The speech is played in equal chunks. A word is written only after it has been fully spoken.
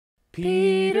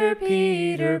Peter,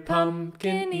 Peter,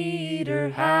 pumpkin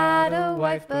eater, had a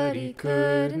wife, but he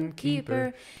couldn't keep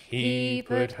her. He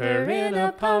put her in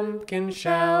a pumpkin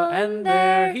shell, and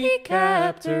there he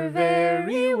kept her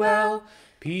very well.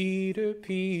 Peter,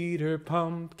 Peter,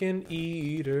 pumpkin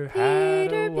eater,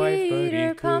 had a wife, but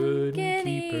he couldn't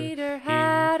keep her. He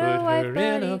put her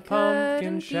in a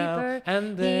pumpkin shell,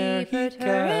 and there he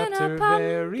kept her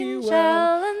very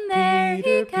well.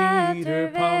 Peter, Peter,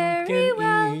 pumpkin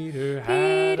eater,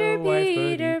 had a wife,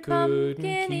 but he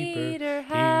couldn't keep her.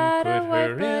 He put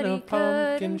her in a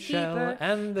pumpkin shell,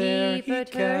 and there he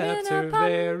kept her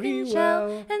very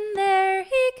well. And there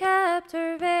he kept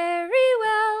her very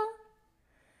well.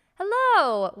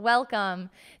 Hello,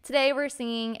 welcome. Today we're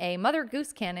singing a Mother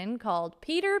Goose canon called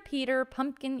Peter, Peter,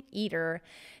 Pumpkin Eater.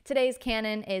 Today's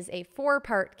canon is a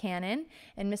 4-part canon,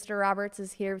 and Mr. Roberts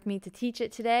is here with me to teach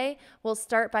it today. We'll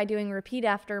start by doing repeat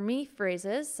after me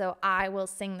phrases, so I will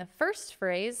sing the first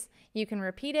phrase, you can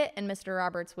repeat it, and Mr.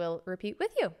 Roberts will repeat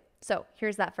with you. So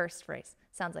here's that first phrase.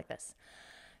 Sounds like this.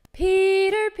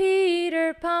 Peter,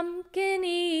 Peter, pumpkin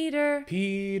eater.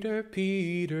 Peter,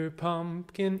 Peter,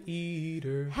 pumpkin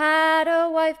eater. Had a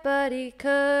wife, but he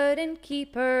couldn't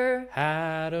keep her.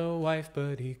 Had a wife,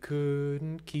 but he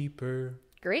couldn't keep her.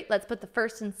 Great. Let's put the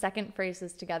first and second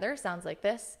phrases together. Sounds like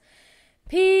this.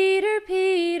 Peter,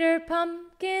 Peter,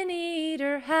 pumpkin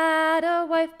eater, had a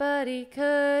wife, but he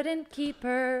couldn't keep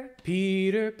her.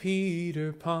 Peter,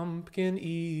 Peter, pumpkin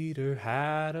eater,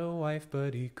 had a wife,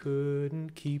 but he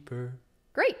couldn't keep her.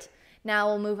 Great. Now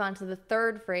we'll move on to the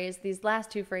third phrase. These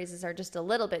last two phrases are just a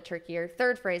little bit trickier.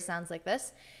 Third phrase sounds like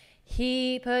this.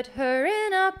 He put her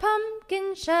in a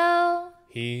pumpkin shell.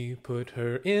 He put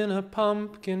her in a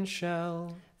pumpkin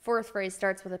shell. Fourth phrase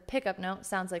starts with a pickup note.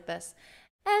 Sounds like this.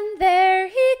 And there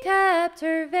he kept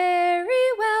her very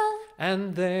well.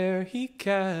 And there he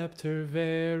kept her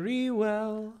very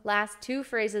well. Last two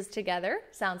phrases together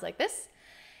sounds like this.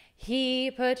 He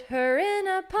put her in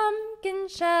a pumpkin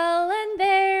shell, and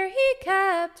there he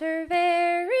kept her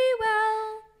very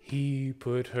well. He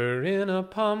put her in a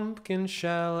pumpkin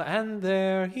shell, and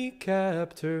there he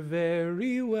kept her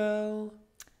very well.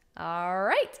 All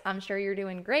right, I'm sure you're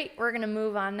doing great. We're going to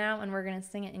move on now, and we're going to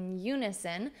sing it in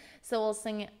unison. So we'll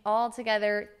sing it all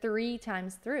together 3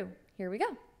 times through. Here we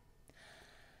go.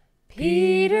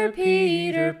 Peter,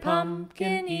 Peter,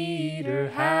 pumpkin eater,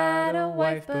 had a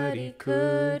wife, but he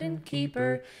couldn't keep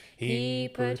her. He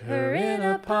put her in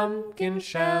a pumpkin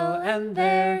shell, and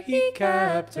there he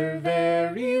kept her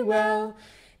very well.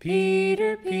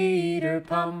 Peter, Peter,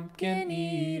 pumpkin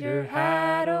eater,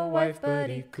 had a wife, but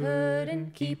he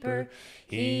couldn't keep her.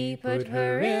 He put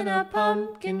her in a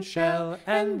pumpkin shell,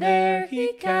 and there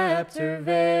he kept her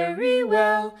very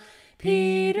well.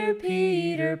 Peter,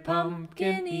 Peter,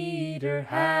 pumpkin eater,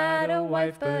 had a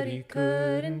wife, but he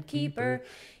couldn't keep her.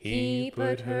 He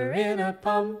put her in a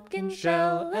pumpkin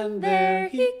shell, and there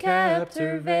he kept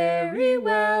her very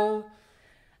well.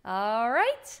 All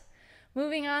right.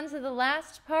 Moving on to the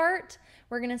last part,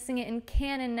 we're going to sing it in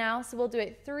canon now, so we'll do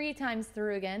it 3 times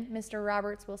through again. Mr.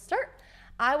 Roberts will start.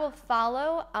 I will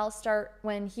follow. I'll start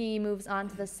when he moves on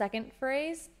to the second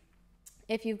phrase.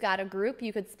 If you've got a group,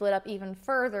 you could split up even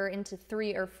further into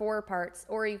 3 or 4 parts,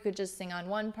 or you could just sing on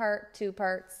 1 part, 2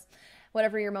 parts,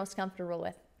 whatever you're most comfortable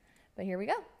with. But here we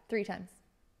go, 3 times.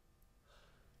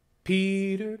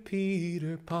 Peter,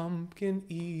 Peter, pumpkin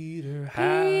eater,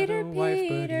 had a wife,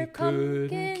 but he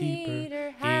couldn't keep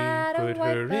her. He put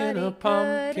her in a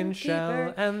pumpkin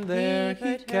shell, and there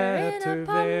he kept her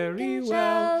very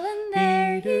well.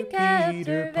 Peter,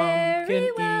 Peter,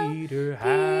 pumpkin eater,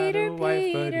 had a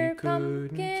wife, but he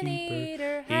couldn't keep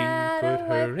her. He put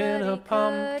her in a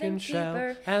pumpkin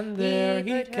shell, and there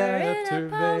he kept her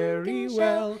very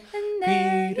well.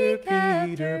 Peter,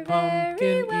 Peter,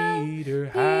 pumpkin eater,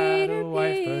 had a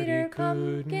wife, but he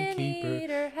couldn't keep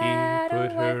her. He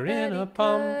put her in a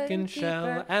pumpkin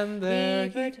shell, and there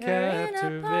he kept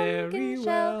her very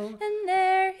well. And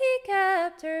there he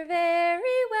kept her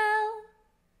very well.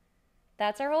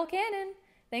 That's our whole canon.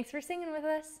 Thanks for singing with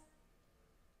us.